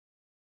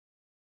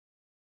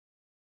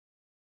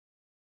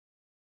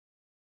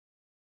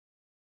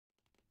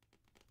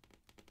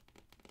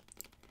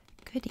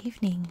Good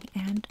evening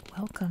and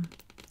welcome.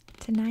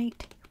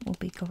 Tonight we'll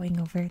be going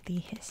over the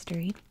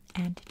history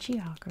and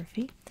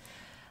geography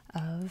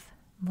of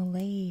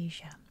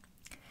Malaysia.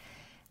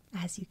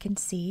 As you can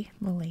see,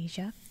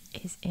 Malaysia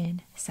is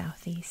in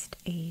Southeast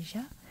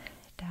Asia,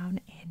 down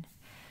in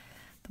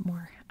the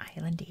more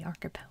islandy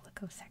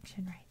archipelago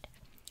section, right?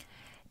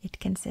 It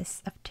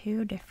consists of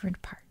two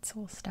different parts.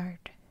 We'll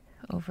start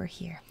over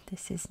here.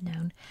 This is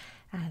known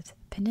as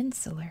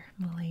Peninsular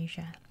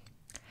Malaysia,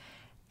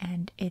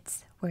 and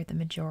it's where the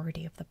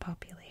majority of the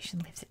population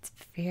lives. It's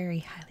very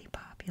highly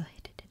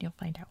populated, and you'll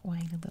find out why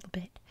in a little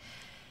bit.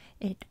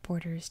 It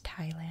borders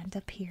Thailand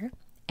up here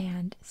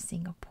and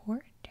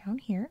Singapore down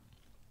here.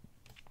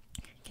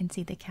 You can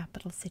see the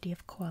capital city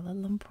of Kuala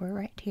Lumpur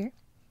right here.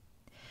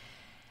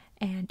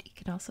 And you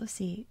can also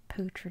see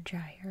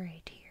Putrajaya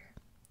right here.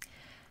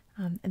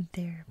 And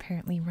they're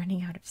apparently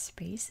running out of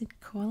space in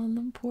Kuala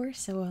Lumpur,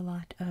 so a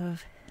lot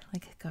of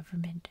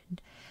government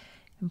and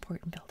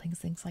important buildings,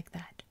 things like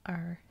that,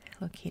 are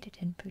located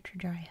in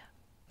Putrajaya.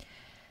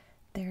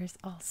 There's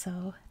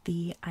also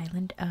the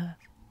island of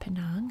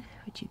Penang,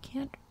 which you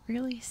can't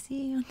really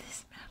see on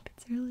this map.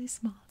 It's really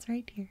small. It's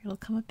right here. It'll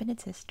come up in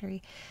its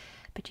history,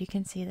 but you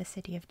can see the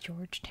city of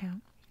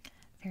Georgetown,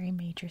 very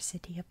major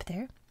city up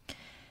there.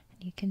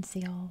 And you can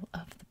see all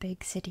of the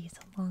big cities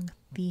along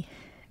the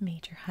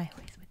major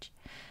highways, which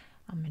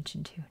I'll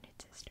mention too in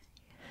its history.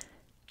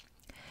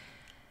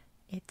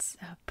 It's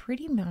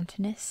pretty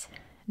mountainous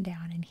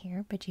down in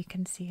here, but you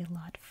can see a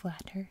lot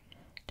flatter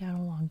down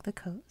along the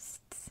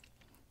coasts.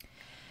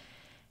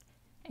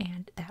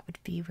 And that would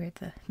be where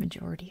the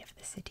majority of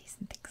the cities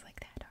and things like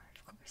that are,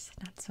 of course,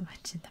 not so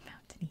much in the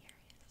mountainy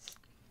areas.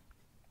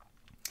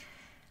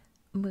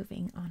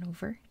 Moving on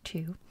over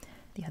to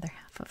the other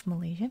half of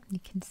Malaysia, you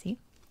can see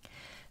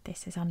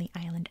this is on the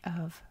island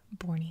of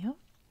Borneo,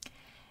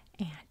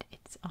 and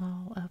it's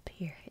all up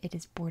here. It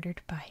is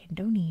bordered by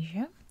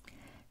Indonesia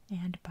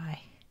and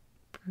by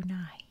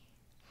Brunei,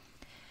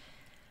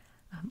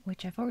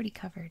 which I've already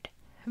covered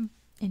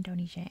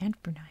Indonesia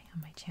and Brunei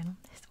on my channel,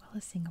 as well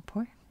as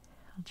Singapore.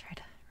 I'll try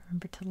to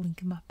remember to link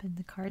them up in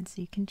the cards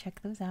so you can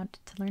check those out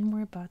to learn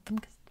more about them,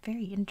 because it's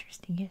very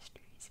interesting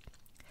histories.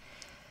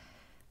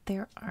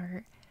 There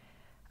are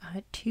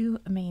two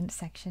main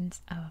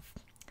sections of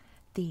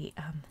the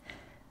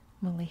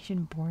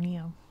Malaysian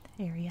Borneo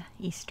area,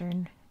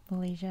 eastern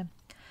Malaysia.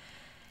 It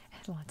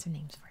has lots of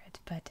names for it,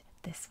 but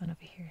this one over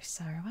here is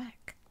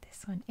Sarawak.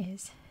 This one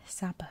is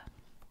Sabah.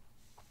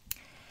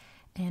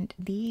 And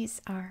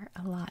these are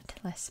a lot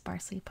less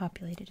sparsely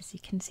populated. As you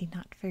can see,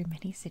 not very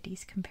many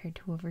cities compared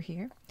to over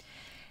here.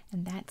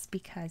 And that's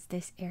because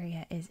this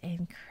area is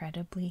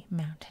incredibly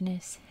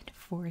mountainous and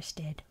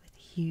forested with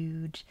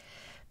huge,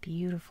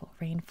 beautiful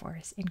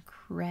rainforests,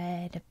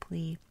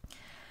 incredibly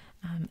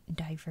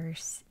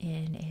diverse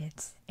in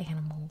its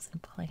animals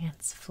and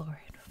plants, flora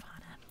and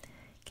fauna.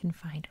 You can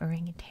find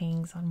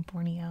orangutans on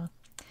Borneo.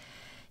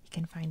 You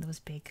can find those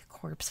big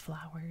corpse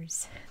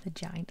flowers, the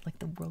giant,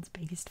 the world's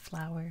biggest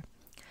flower.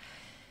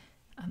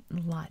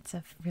 Lots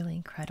of really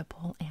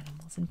incredible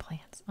animals and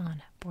plants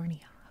on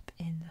Borneo up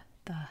in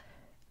the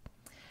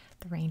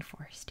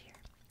rainforest here.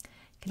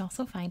 You can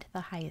also find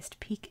the highest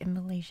peak in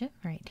Malaysia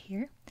right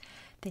here.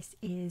 This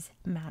is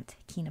Mount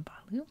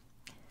Kinabalu.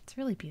 It's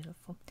really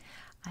beautiful.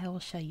 I will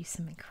show you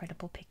some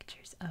incredible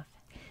pictures of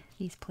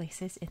these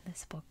places in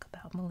this book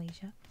about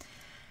Malaysia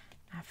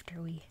after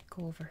we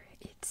go over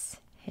its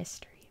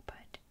history.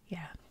 But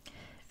yeah,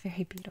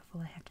 very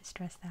beautiful, I have to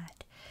stress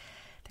that.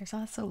 There's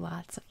also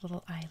lots of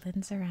little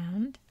islands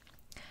around.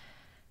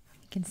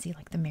 You can see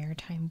the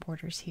maritime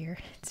borders here.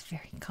 It's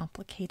very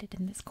complicated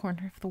in this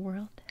corner of the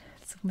world.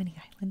 So many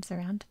islands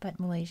around, but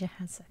Malaysia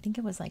has, I think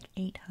it was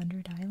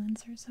 800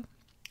 islands or so.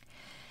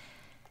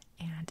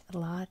 And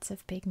lots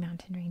of big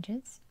mountain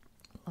ranges,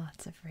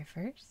 lots of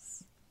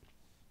rivers,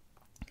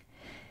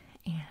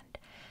 and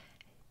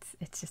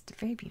it's just a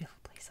very beautiful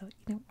place. So,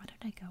 why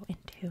don't I go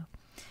into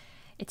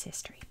its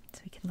history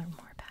so we can learn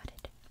more about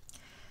it.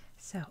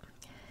 So,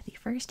 the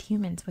first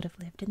humans would have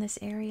lived in this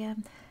area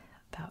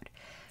about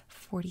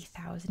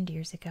 40,000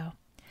 years ago.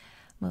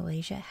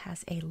 Malaysia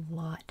has a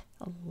lot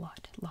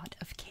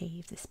of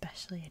caves,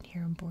 especially in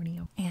here in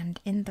Borneo. And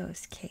in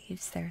those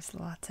caves, there's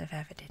lots of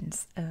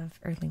evidence of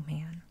early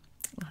man.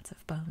 Lots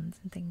of bones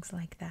and things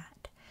like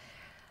that.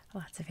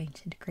 Lots of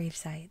ancient grave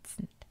sites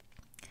and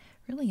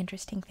really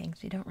interesting things.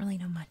 We don't really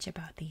know much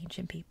about the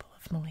ancient people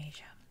of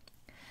Malaysia.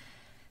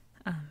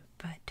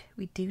 But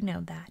we do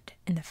know that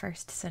in the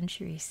 1st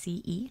century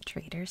CE,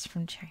 traders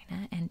from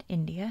China and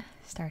India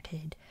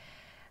started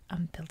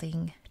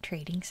building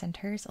trading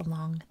centers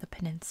along the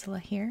peninsula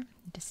here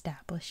and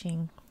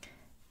establishing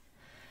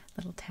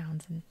little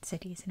towns and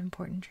cities and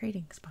important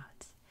trading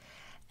spots.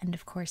 And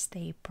of course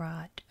they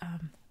brought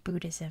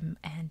Buddhism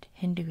and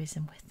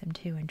Hinduism with them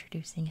too,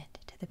 introducing it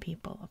to the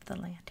people of the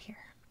land here.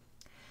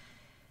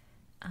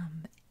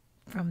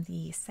 From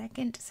the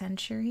 2nd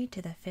century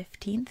to the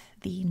 15th,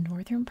 the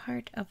northern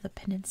part of the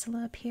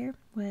peninsula up here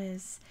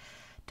was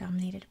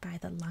dominated by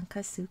the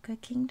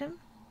Lankasuka kingdom.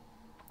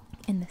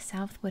 In the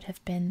south would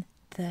have been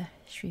the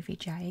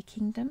Srivijaya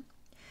kingdom,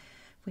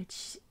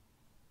 which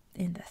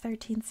in the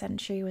 13th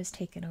century was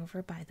taken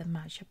over by the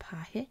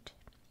Majapahit.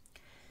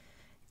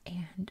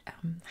 And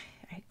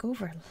I go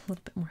over a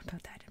little bit more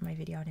about that in my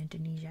video on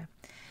Indonesia.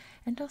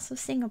 And also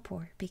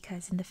Singapore,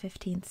 because in the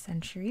 15th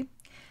century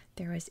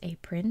there was a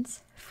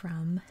prince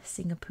from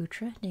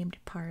Singaputra named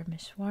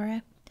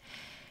Parameswara.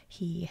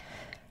 He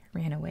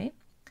ran away.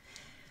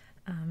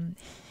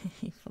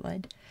 He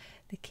fled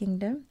the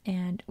kingdom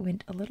and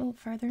went a little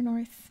farther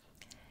north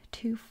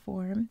to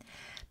form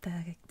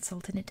the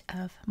Sultanate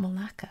of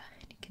Malacca.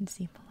 You can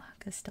see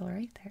Malacca still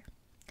right there.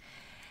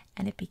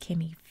 And it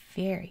became a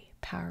very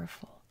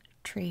powerful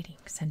trading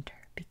center,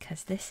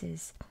 because this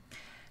is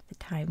the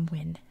time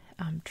when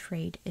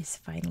trade is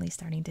finally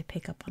starting to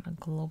pick up on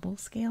a global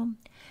scale.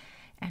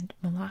 And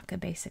Malacca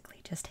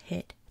basically just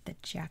hit the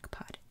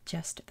jackpot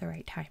just at the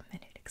right time,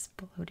 and it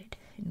exploded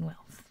in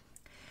wealth.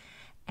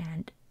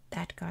 And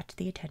that got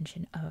the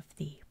attention of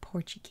the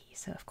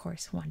Portuguese, who of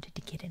course wanted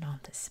to get in on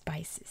the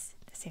spices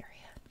in this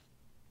area.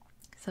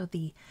 So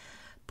the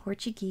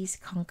Portuguese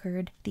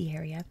conquered the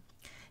area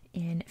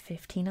in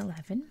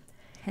 1511,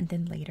 and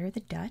then later the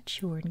Dutch,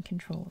 who were in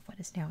control of what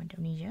is now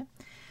Indonesia,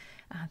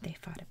 they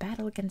fought a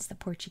battle against the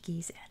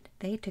Portuguese, and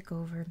they took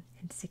over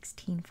in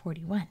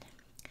 1641.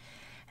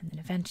 And then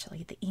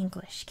eventually the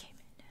English came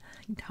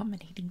in,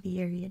 dominating the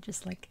area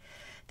just like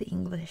the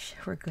English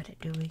were good at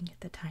doing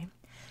at the time.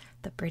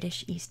 The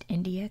British East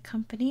India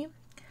Company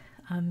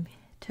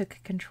took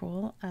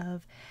control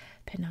of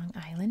Penang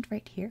Island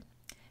right here,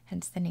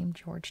 hence the name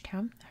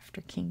Georgetown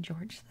after King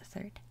George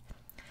III.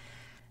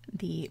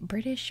 The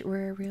British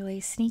were really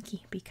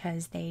sneaky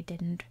because they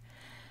didn't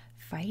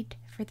fight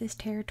for this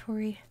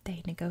territory.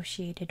 They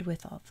negotiated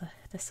with all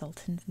the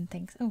sultans and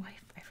things. Oh,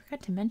 I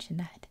forgot to mention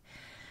that.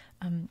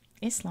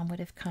 Islam would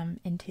have come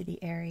into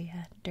the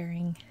area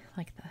during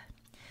like the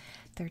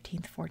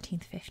 13th,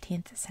 14th,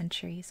 15th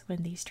centuries,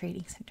 when these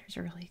trading centers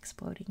were really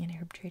exploding and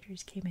Arab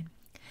traders came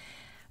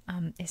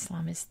in.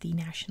 Islam is the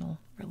national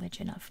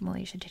religion of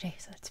Malaysia today,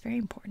 so it's very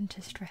important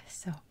to stress.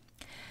 So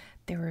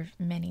there were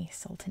many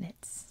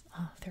sultanates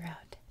all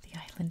throughout the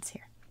islands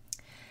here.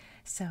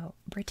 So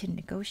Britain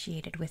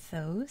negotiated with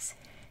those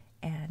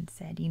and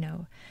said, you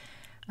know,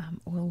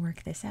 we'll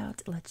work this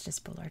out. Let's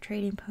just build our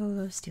trading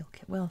post. You'll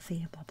get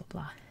wealthy, blah, blah,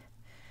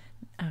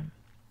 blah.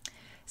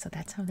 So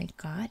that's how they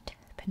got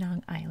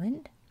Penang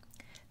Island,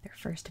 their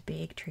first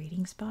big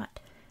trading spot.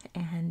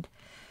 And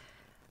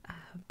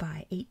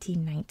by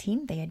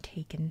 1819, they had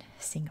taken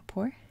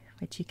Singapore,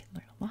 which you can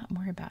learn a lot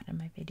more about in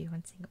my video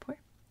on Singapore.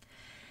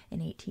 In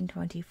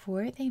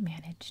 1824, they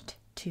managed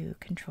to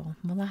control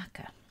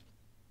Malacca,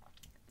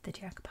 the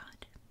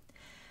jackpot.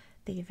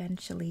 They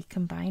eventually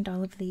combined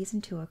all of these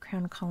into a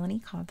crown colony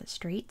called the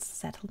Straits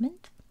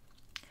Settlement.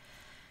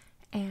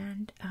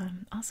 And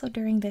also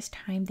during this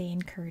time, they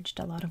encouraged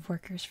a lot of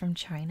workers from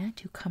China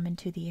to come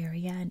into the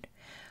area and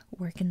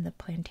work in the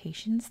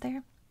plantations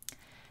there.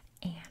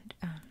 And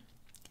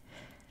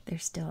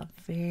there's still a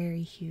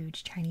very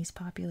huge Chinese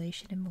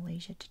population in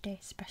Malaysia today,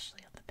 especially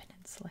on the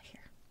peninsula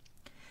here.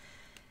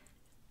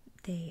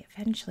 They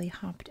eventually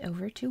hopped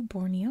over to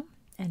Borneo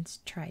and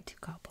tried to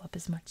gobble up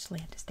as much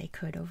land as they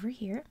could over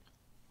here.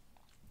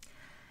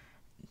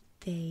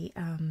 They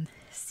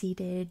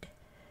ceded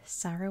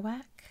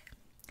Sarawak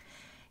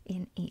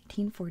in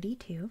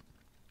 1842,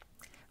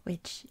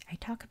 which I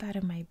talk about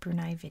in my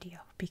Brunei video,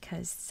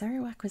 because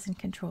Sarawak was in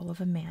control of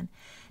a man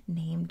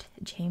named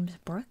James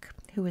Brooke,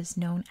 who was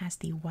known as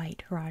the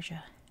White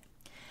Raja.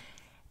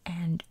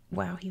 And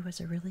wow, he was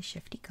a really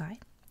shifty guy.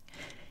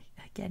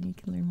 Again, you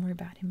can learn more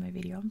about him in my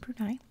video on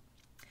Brunei.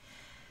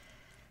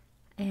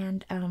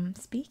 And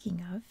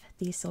speaking of,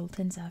 the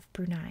sultans of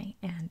Brunei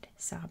and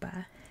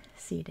Sabah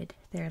ceded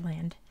their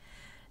land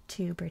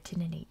to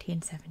Britain in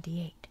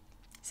 1878.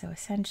 So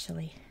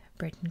essentially,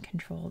 Britain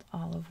controlled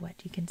all of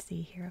what you can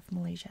see here of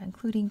Malaysia,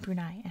 including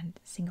Brunei and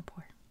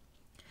Singapore.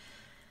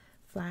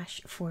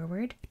 Flash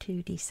forward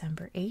to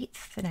December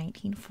 8th,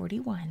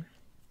 1941.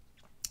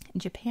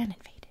 Japan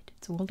invaded.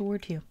 It's World War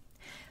II.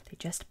 They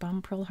just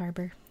bombed Pearl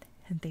Harbor,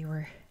 and they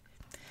were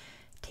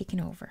taken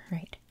over,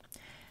 right?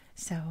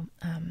 So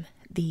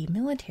the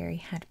military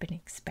had been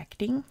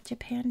expecting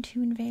Japan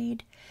to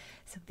invade,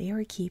 so they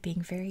were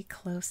keeping very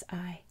close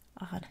eye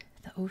on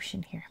the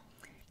ocean here,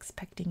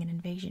 expecting an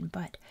invasion.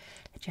 But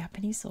the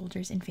Japanese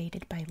soldiers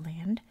invaded by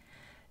land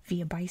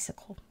via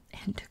bicycle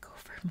and took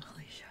over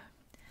Malaysia.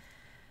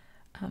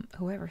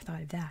 Whoever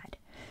thought of that?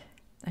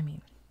 I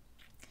mean,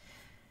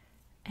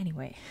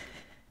 anyway,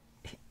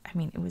 I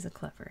mean, it was a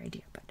clever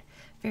idea, but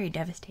very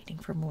devastating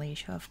for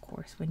Malaysia, of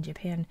course. When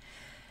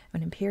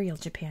Imperial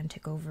Japan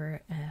took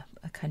over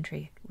a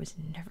country, it was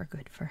never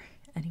good for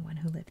anyone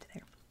who lived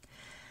there.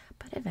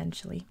 But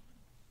eventually,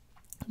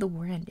 the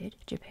war ended.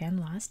 Japan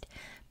lost.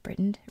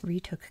 Britain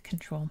retook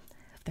control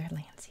of their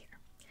lands here.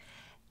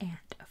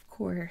 And of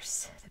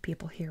course, the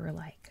people here were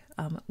like,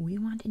 we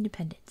want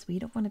independence. We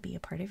don't want to be a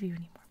part of you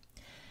anymore.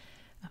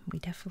 We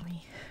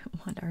definitely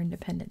want our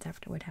independence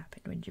after what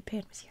happened when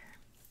Japan was here.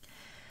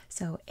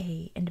 So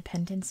a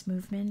independence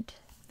movement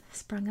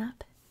sprung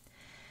up,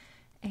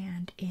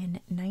 And in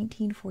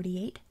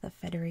 1948, the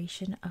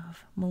Federation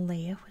of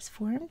Malaya was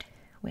formed,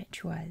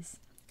 which was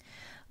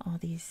all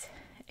these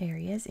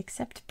areas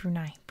except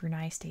Brunei.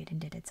 Brunei stayed and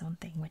did its own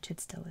thing, which it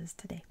still is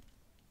today.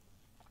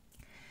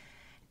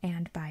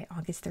 And by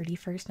August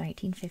 31st,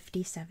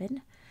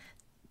 1957,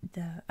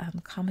 the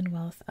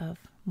Commonwealth of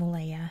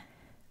Malaya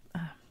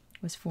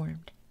was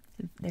formed.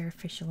 Their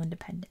official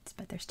independence,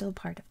 but they're still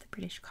part of the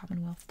British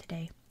Commonwealth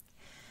today.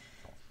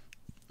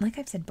 Like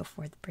I've said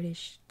before,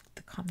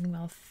 the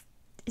Commonwealth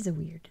is a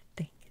weird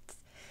thing.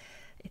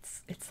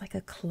 It's like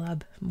a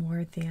club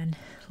more than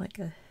like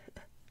a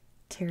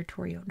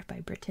territory owned by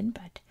Britain,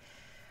 but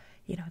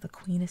you know, the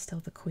Queen is still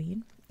the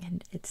Queen,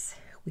 and it's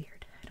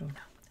weird. I don't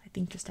know. I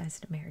think just as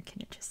an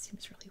American, it just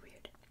seems really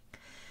weird.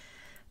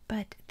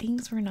 But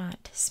things were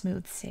not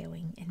smooth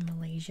sailing in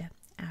Malaysia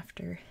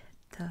after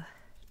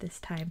this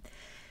time.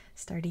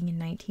 Starting in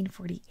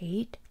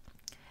 1948,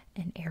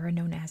 an era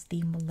known as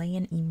the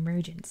Malayan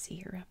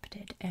Emergency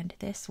erupted, and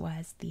this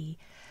was the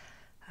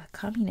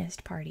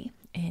Communist Party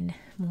in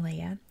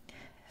Malaya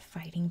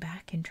fighting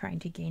back and trying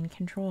to gain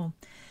control.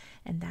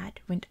 And that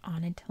went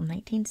on until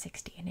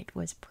 1960, and it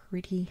was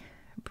pretty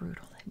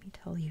brutal, let me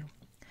tell you.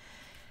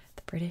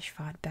 The British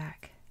fought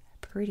back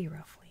pretty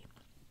roughly,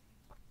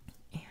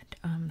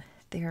 and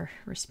their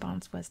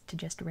response was to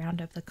just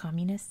round up the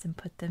communists and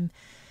put them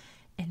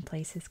in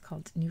places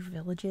called new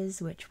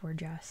villages, which were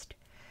just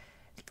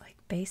like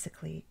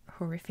basically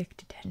horrific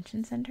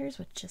detention centers,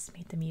 which just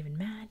made them even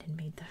mad and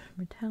made them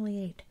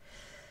retaliate.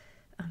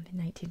 In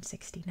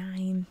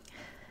 1969,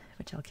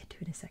 which I'll get to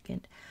in a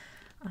second,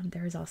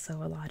 there was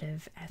also a lot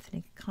of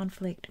ethnic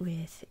conflict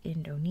with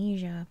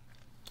Indonesia.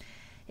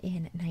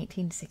 In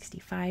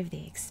 1965,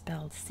 they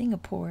expelled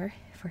Singapore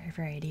for a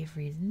variety of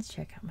reasons.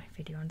 Check out my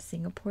video on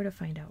Singapore to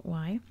find out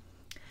why.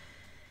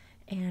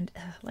 And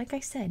like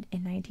I said,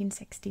 in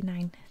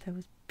 1969,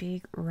 those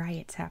big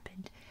riots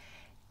happened,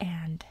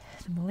 and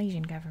the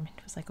Malaysian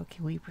government was like, okay,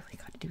 we really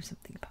got to do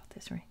something about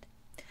this, right?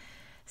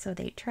 So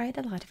they tried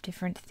a lot of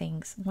different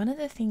things. One of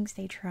the things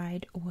they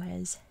tried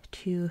was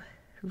to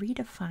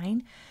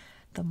redefine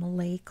the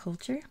Malay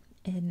culture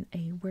in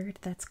a word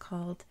that's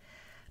called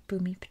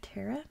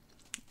Bumiputera,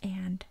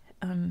 and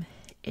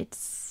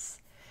it's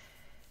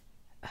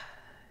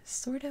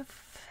sort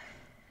of,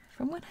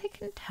 from what I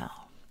can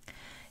tell,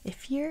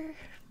 if you're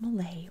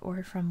Malay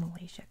or from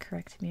Malaysia,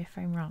 correct me if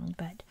I'm wrong,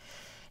 but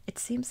it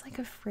seems like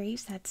a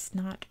phrase that's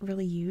not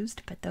really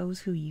used, but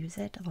those who use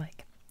it,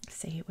 like,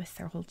 say it with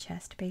their whole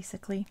chest,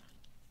 basically.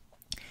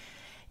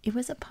 It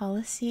was a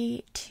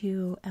policy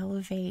to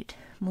elevate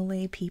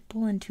Malay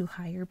people into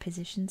higher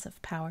positions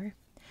of power,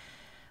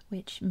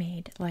 which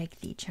made, like,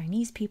 the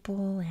Chinese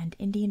people and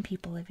Indian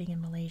people living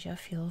in Malaysia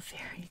feel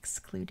very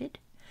excluded.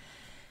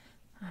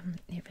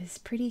 It was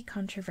pretty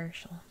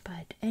controversial,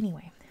 but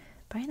anyway,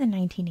 by the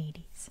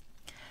 1980s,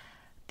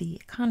 the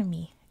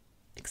economy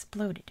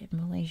exploded in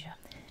Malaysia.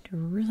 It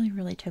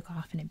really took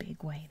off in a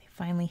big way. They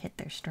finally hit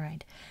their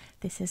stride.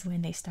 This is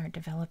when they start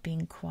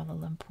developing Kuala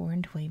Lumpur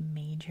into a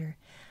major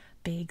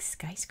big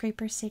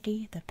skyscraper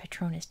city. The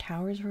Petronas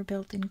Towers were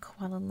built in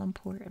Kuala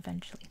Lumpur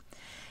eventually.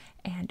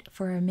 And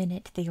for a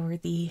minute, they were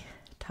the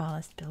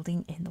tallest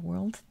building in the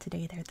world.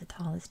 Today, they're the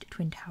tallest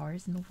twin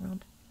towers in the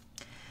world.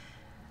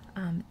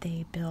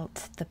 They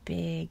built the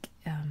big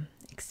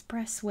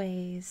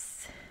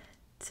expressways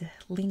to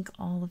link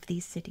all of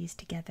these cities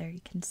together.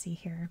 You can see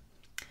here.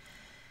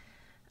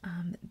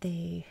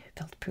 They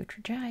built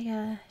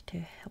Putrajaya to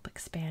help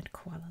expand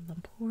Kuala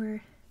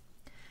Lumpur,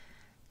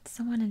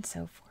 so on and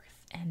so forth.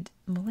 And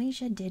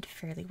Malaysia did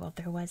fairly well.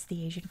 There was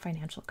the Asian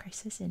financial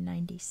crisis in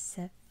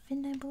 97,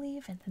 I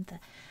believe, and then the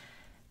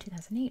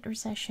 2008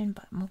 recession,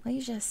 but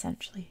Malaysia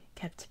essentially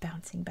kept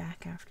bouncing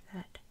back after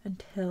that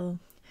until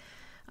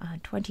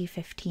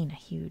 2015, a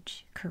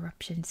huge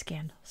corruption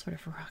scandal sort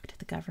of rocked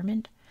the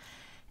government.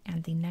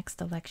 And the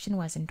next election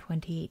was in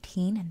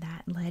 2018, and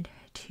that led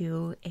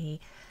to a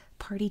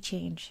party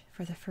change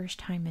for the first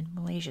time in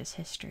Malaysia's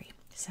history.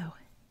 So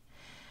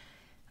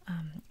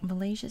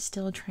Malaysia's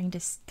still trying to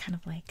kind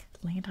of like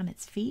land on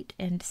its feet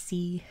and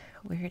see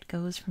where it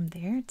goes from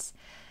there. It's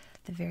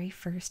the very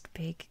first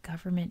big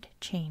government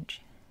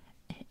change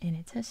in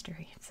its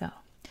history. So,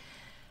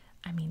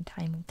 I mean,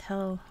 time will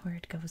tell where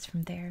it goes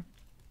from there.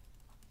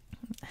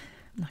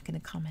 I'm not going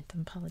to comment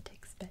on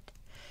politics, but,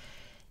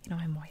 you know,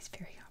 I'm always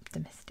very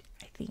optimistic.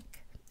 I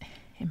think,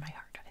 in my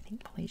heart, I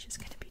think Malaysia's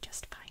going to be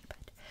just fine.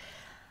 But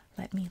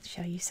let me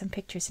show you some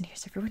pictures in here.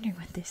 So if you're wondering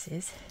what this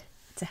is,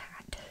 it's a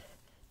hat.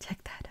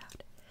 Check that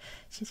out.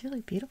 She's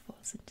really beautiful,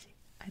 isn't she?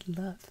 I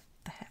love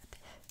the hat.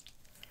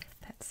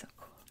 That's so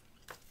cool.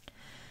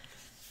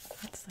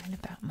 Let's learn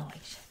about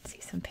Malaysia and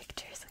see some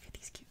pictures. Look at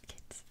these cute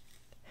kids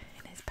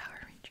in his Power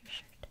Ranger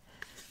shirt.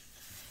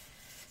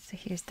 So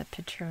here's the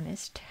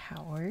Petronas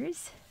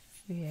Towers.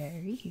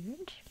 Very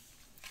huge.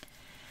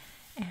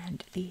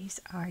 And these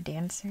are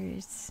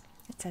dancers.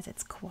 It says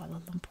it's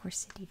Kuala Lumpur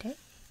City Day.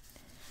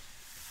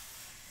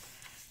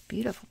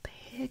 Beautiful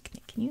picnic.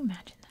 Can you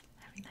imagine that?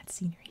 Having that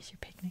scenery as your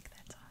picnic?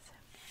 That's awesome.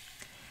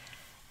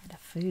 And a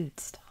food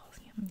stall.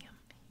 Yum,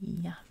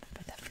 yum, yum.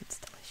 But the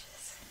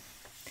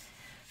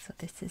So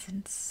this is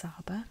in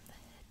Sabah,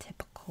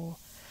 typical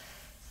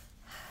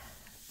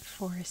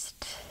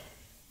forest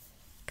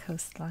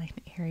coastline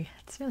area.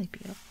 It's really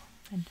beautiful.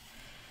 And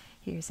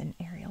here's an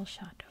aerial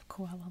shot of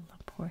Kuala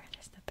Lumpur,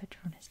 just the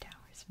Petronas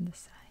Towers from the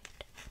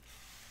side.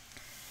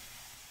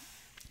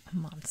 A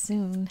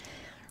monsoon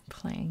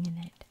playing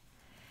in it.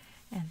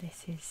 And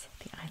this is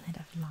the island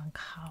of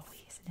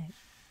Langkawi. Isn't it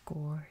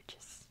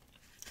gorgeous?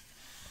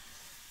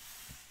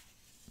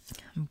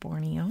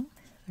 Borneo,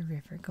 the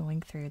river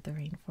going through the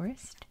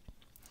rainforest.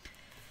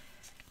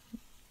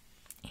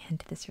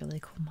 And this really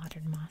cool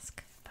modern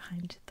mosque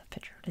behind the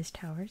Petronas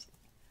Towers.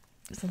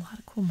 There's a lot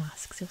of cool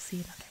mosques. You'll see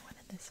another one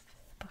in this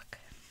book.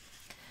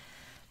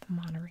 The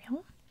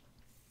monorail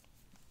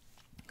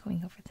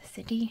going over the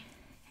city,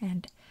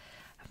 and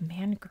a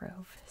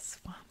mangrove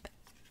swamp.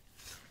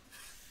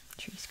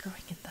 Trees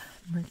growing in the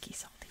murky,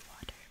 salty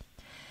water.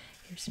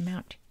 Here's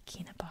Mount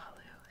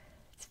Kinabalu.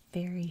 It's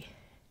very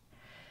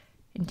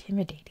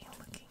intimidating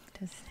looking,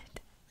 doesn't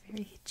it?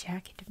 Very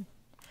jagged and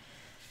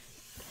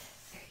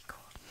very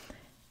cool.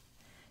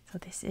 So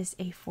this is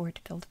a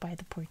fort built by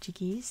the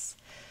Portuguese.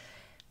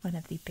 One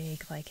of the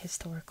big, like,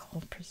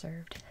 historical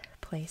preserved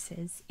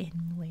places in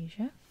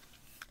Malaysia.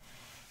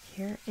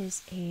 Here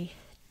is a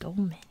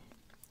dolmen.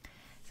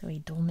 So a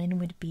dolmen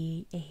would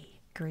be a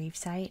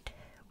gravesite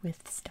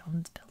with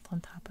stones built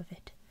on top of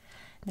it.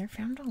 And they're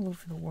found all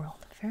over the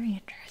world. Very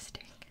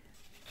interesting.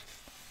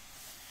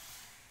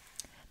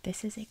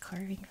 This is a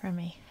carving from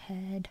a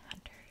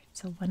headhunter.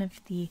 So one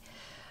of the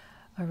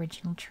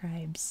original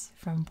tribes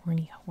from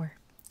Borneo were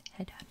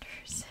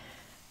headhunters.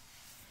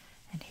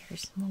 And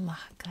here's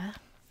Malacca.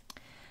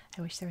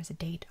 I wish there was a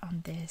date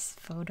on this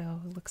photo.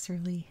 It looks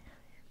really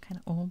kind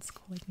of old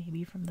school, like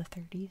maybe from the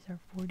 30s or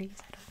 40s.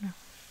 I don't know.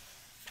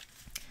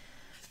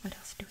 What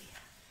else do we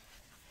have?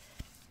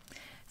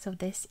 So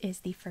this is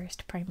the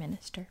first Prime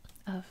Minister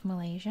of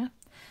Malaysia,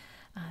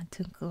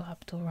 Tunku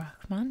Abdul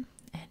Rahman,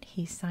 and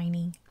he's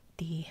signing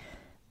the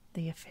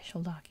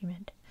official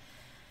document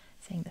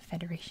saying the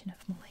Federation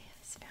of Malaya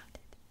is founded.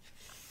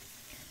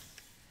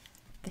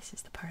 This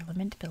is the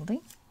Parliament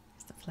building.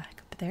 There's the flag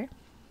up there.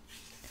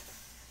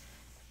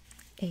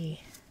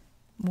 A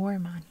war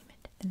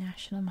monument, the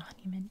National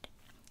Monument,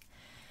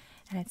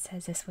 and it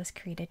says this was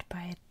created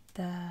by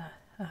the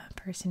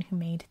person who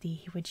made the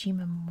Iwo Jima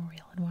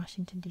Memorial in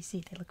Washington,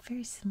 D.C. They look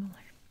very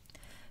similar.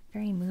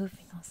 Very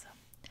moving also.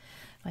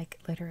 Like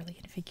literally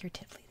and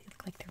figuratively, they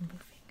look like they're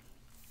moving.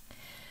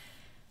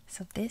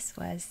 So this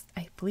was,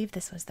 I believe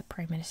this was the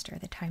Prime Minister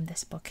at the time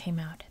this book came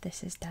out.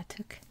 This is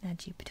Datuk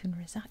Najib Tun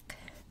Razak.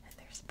 And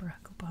there's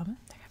Barack Obama.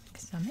 They're having a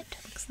summit,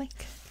 it looks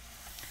like.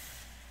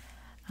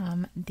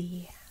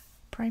 The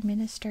Prime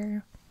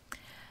Minister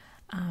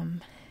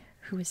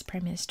who was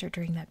Prime Minister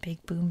during that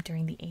big boom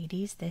during the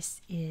 80s.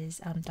 This is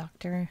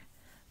Dr.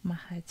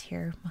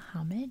 Mahathir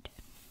Mohamad.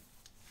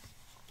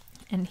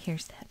 And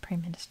here's that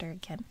Prime Minister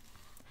again.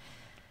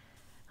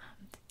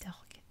 The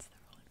delegates, the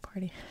ruling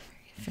party,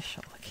 very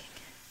official looking.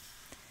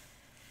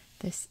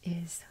 This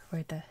is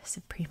where the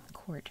Supreme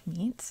Court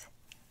meets.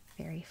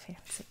 Very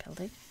fancy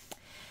building.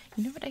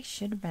 You know what I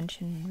should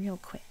mention real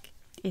quick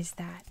is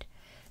that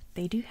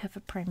they do have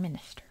a Prime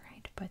Minister,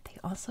 right? But they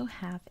also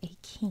have a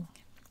king.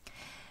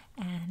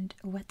 And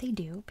what they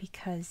do,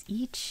 because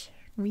each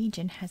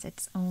region has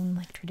its own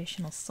like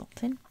traditional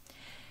sultan,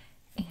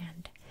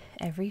 and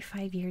every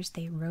 5 years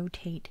they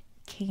rotate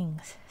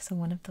kings. So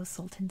one of those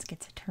sultans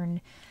gets a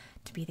turn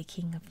to be the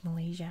king of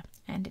Malaysia,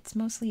 and it's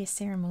mostly a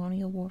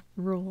ceremonial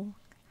role,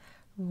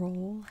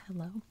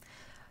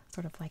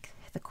 sort of like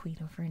the Queen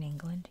over in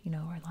England, you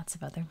know, or lots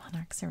of other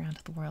monarchs around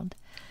the world.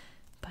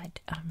 But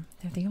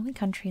they're the only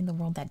country in the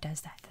world that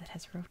does that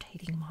has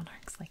rotating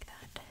monarchs like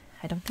that.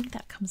 I don't think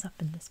that comes up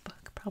in this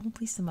book.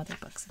 Probably some other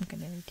books I'm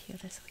going to read to you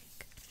this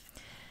week.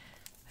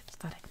 I just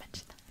thought I'd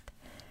mention that.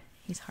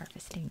 He's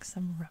harvesting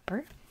some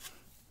rubber.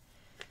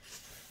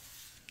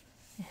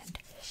 And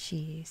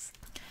she's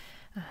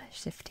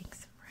sifting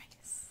some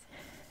rice.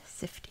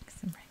 Sifting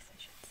some rice, I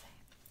should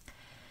say.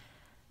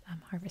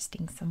 I'm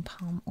harvesting some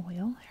palm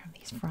oil from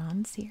these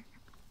fronds here.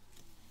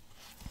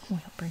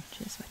 Oil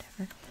branches,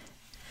 whatever.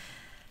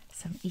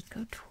 Some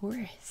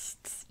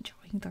eco-tourists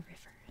enjoying the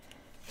river.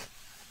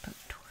 Boat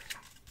tour.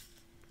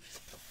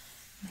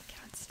 My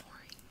cat's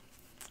snoring,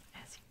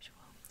 as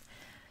usual.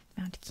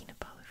 Mount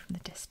Kinabalu from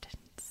the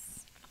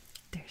distance.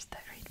 There's the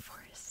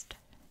rainforest.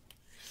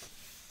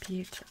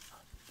 Beautiful.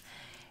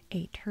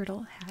 A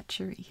turtle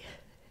hatchery.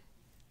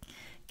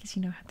 Because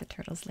you know how the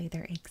turtles lay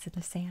their eggs in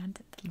the sand,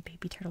 and the little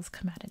baby turtles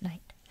come out at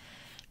night,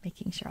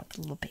 making sure all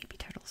the little baby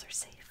turtles are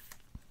safe.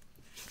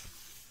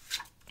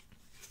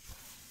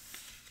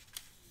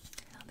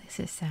 Oh,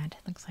 this is sad.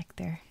 It looks like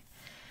they're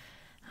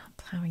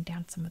plowing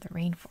down some of the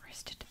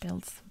rainforest to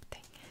build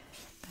something.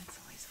 That's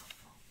always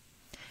helpful.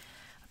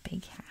 A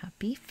big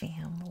happy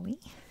family,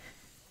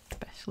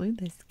 especially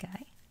this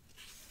guy.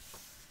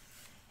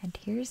 And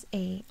here's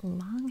a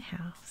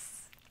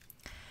longhouse,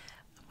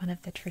 one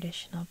of the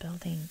traditional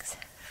buildings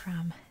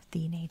from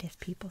the native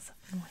peoples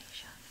of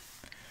Malaysia.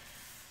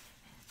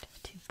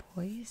 And two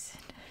boys.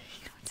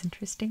 You know what's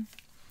interesting?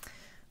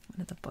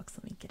 One of the books,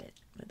 let me get it.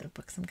 One of the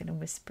books I'm going to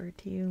whisper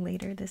to you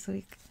later this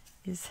week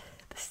is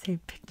the same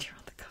picture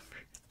on the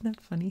cover. Isn't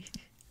that funny?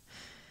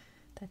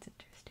 That's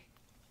interesting.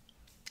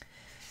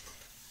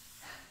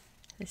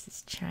 This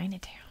is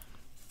Chinatown.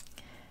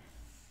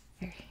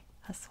 Very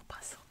hustle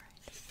bustle,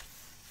 right?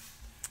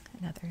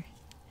 Another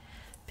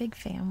big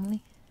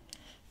family.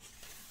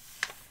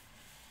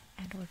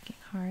 And working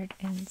hard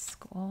in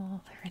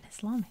school. They're in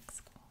Islamic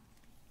school.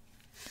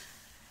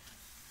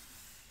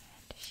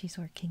 And she's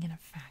working in a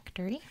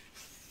factory.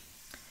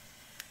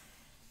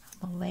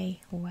 A Malay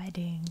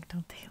wedding.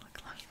 Don't they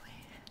look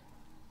lovely?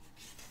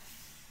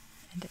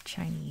 And a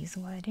Chinese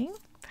wedding.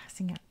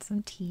 Passing out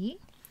some tea.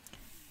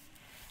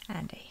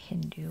 And a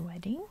Hindu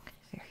wedding.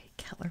 Very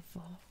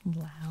colorful,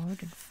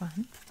 loud, and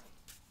fun.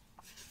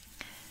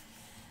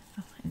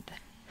 Oh, and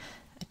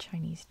a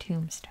Chinese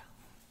tombstone.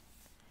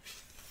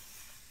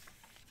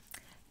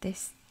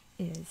 This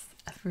is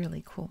a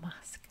really cool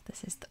mosque.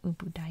 This is the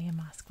Ubudaya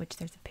Mosque, which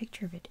there's a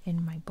picture of it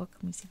in my book.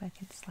 Let me see if I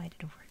can slide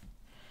it over.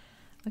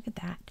 Look at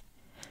that.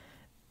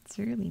 It's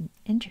a really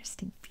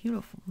interesting,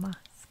 beautiful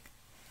mosque.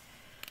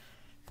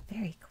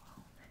 Very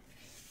cool.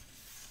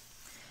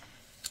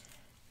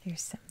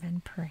 There's some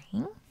men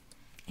praying.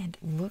 And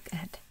look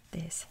at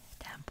this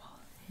temple,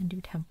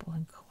 Hindu temple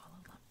in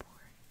Kuala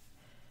Lumpur.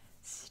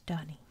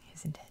 Stunning,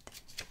 isn't it?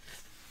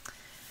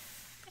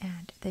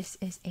 And this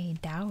is a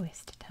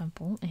Taoist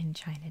temple in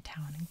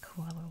Chinatown in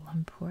Kuala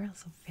Lumpur,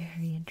 also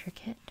very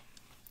intricate.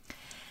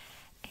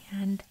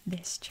 And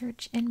this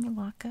church in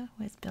Malacca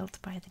was built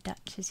by the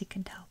Dutch, as you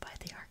can tell by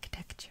the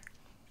architecture.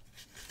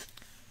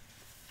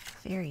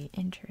 Very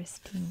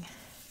interesting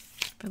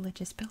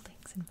religious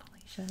buildings in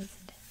Malaysia,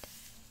 isn't it?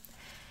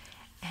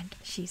 And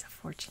she's a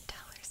fortune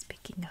teller,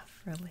 speaking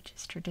of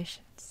religious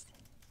traditions.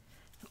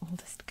 The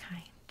oldest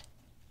kind.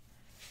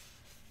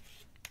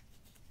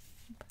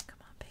 Come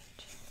on,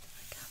 page.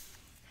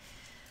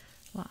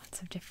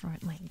 Lots of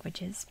different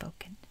languages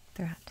spoken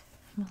throughout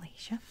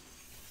Malaysia.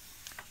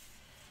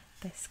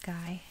 This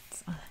guy,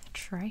 it's a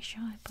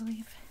trishaw, I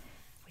believe,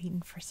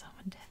 waiting for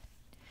someone to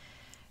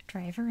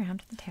drive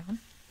around the town.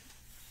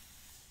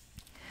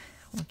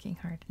 Working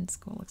hard in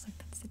school. Looks like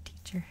that's the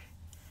teacher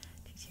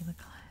teaching the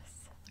class.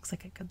 Looks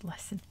like a good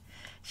lesson.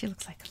 She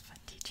looks like a fun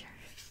teacher.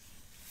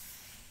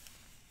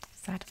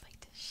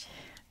 Satellite dish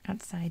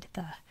outside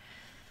the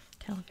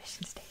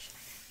television station, I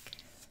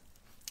think.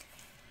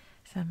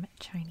 Some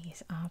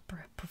Chinese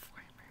opera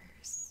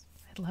performers.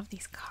 I love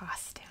these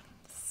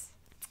costumes.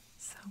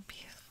 So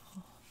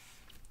beautiful.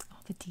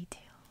 All the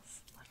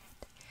details. Love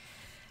it.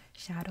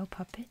 Shadow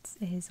puppets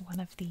is one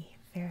of the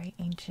very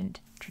ancient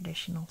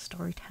traditional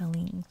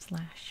storytelling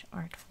 /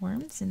 art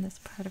forms in this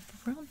part of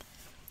the world.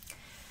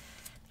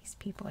 These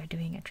people are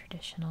doing a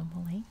traditional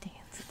Malay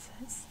dance, it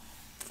says,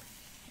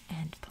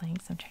 and playing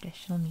some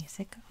traditional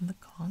music on the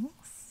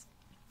gongs.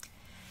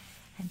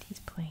 And he's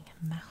playing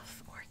a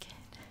mouth organ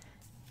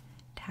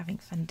and having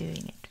fun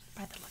doing it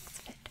by the looks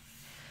of it.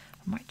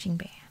 A marching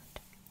band,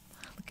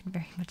 looking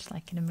very much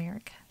like in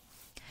America.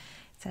 It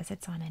says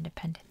it's on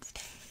Independence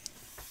Day.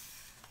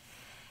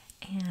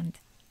 And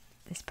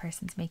this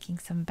person's making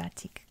some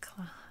batik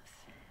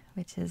cloth,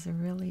 which is a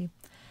really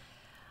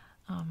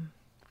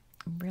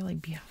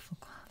beautiful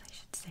cloth, I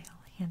should say,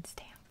 all hand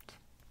stamped.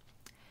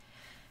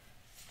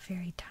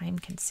 Very time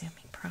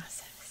consuming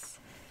process.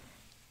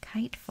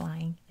 Kite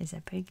flying is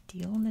a big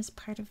deal in this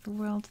part of the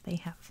world. They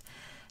have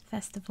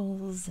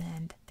festivals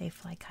and they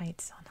fly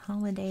kites on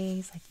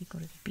holidays, like you go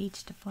to the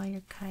beach to fly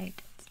your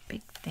kite. It's a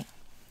big thing.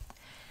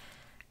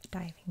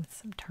 Diving with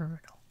some turtles.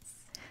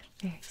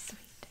 Very sweet.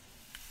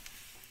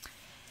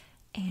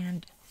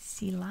 And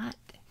silat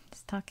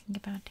is talking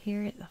about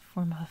here is a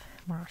form of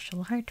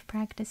martial art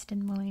practiced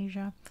in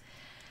Malaysia.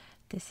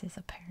 This is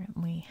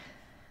apparently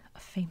a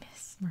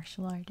famous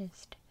martial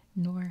artist,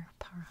 Noor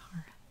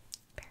Parahara,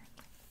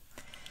 apparently.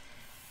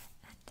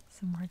 And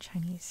some more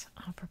Chinese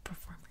opera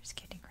performers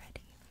getting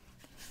ready,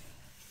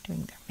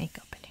 doing their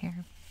makeup and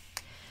hair.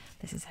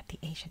 This is at the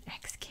Asian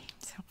X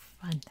Games. How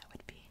fun that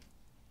would be.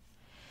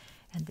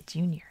 And the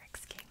Junior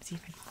X Games,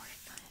 even more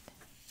fun.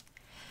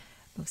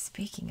 Oh,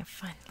 speaking of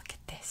fun, look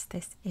at this.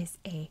 This is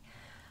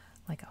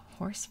like a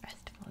horse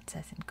festival, it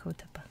says in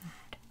Kota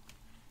Balut.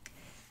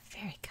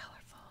 Very colorful.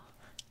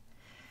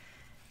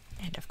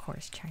 And of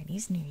course,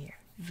 Chinese New Year.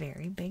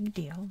 Very big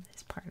deal in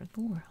this part of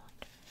the world.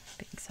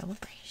 Big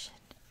celebration.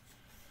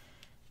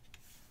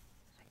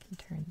 If I can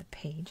turn the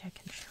page, I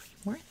can show you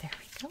more. There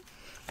we go.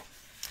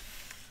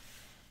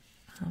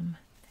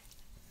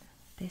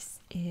 This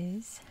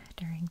is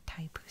during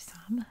Thai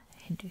Pusam, a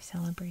Hindu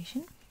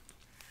celebration.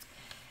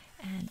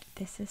 And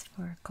this is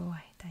for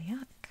Goai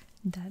Dayak,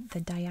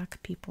 the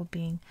Dayak people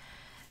being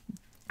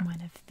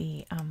one of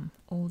the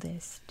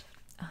oldest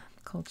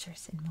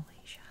cultures in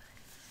Malaysia.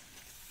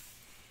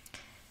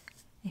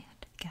 And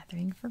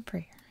gathering for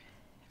prayer.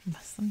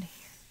 Muslim New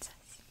Year, it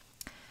says.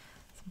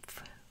 Some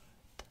food.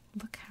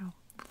 Look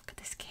at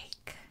this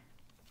cake.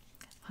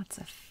 Lots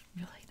of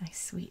really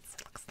nice sweets,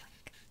 it looks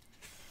like.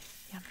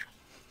 Yummy.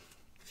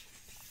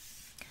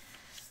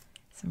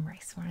 Some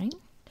rice wine.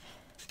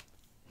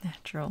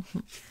 Natural natural,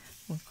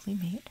 locally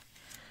made.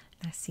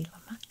 Nasi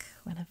lemak,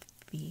 one of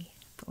the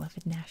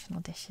beloved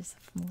national dishes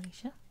of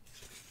Malaysia.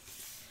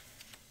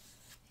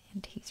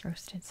 And he's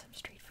roasted some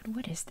street food.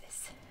 What is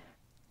this?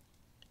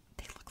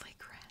 They look like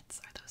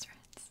rats. Are those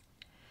rats?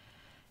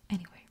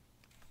 Anyway,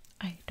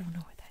 I don't know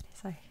what that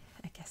is.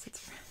 I guess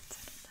it's rats.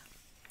 I don't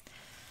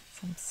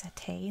know. Some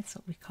satay, that's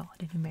what we call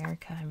it in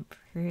America. I'm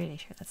pretty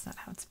sure that's not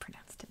how it's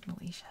pronounced in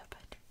Malaysia, but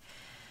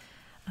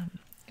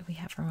we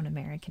have our own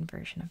American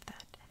version of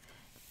that.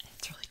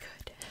 It's really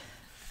good.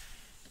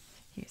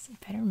 Here's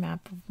a better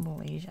map of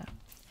Malaysia.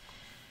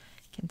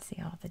 You can see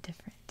all the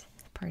different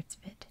parts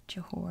of it.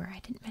 Johor. I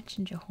didn't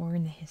mention Johor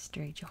in the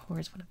history. Johor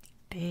is one of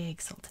the big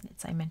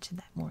sultanates. I mentioned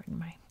that more in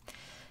my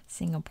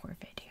Singapore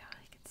video.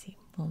 You can see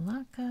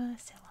Malacca,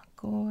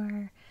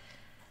 Selangor,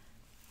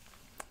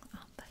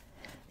 all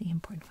the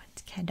important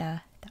ones.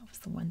 Kedah, that was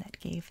the one that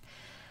gave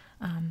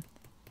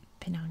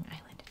Penang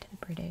Island to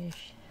the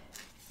British.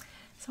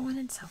 So on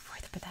and so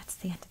forth, but that's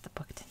the end of the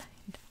book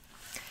tonight.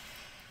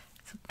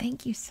 So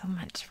thank you so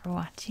much for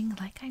watching.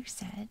 Like I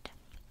said,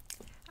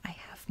 I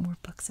have more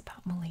books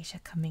about Malaysia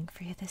coming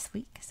for you this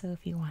week, so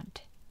if you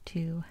want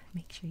to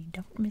make sure you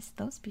don't miss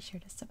those, be sure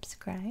to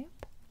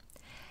subscribe.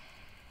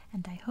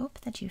 And I hope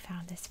that you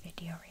found this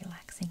video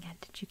relaxing and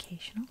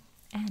educational,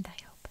 and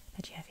I hope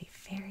that you have a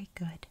very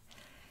good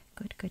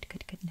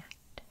night.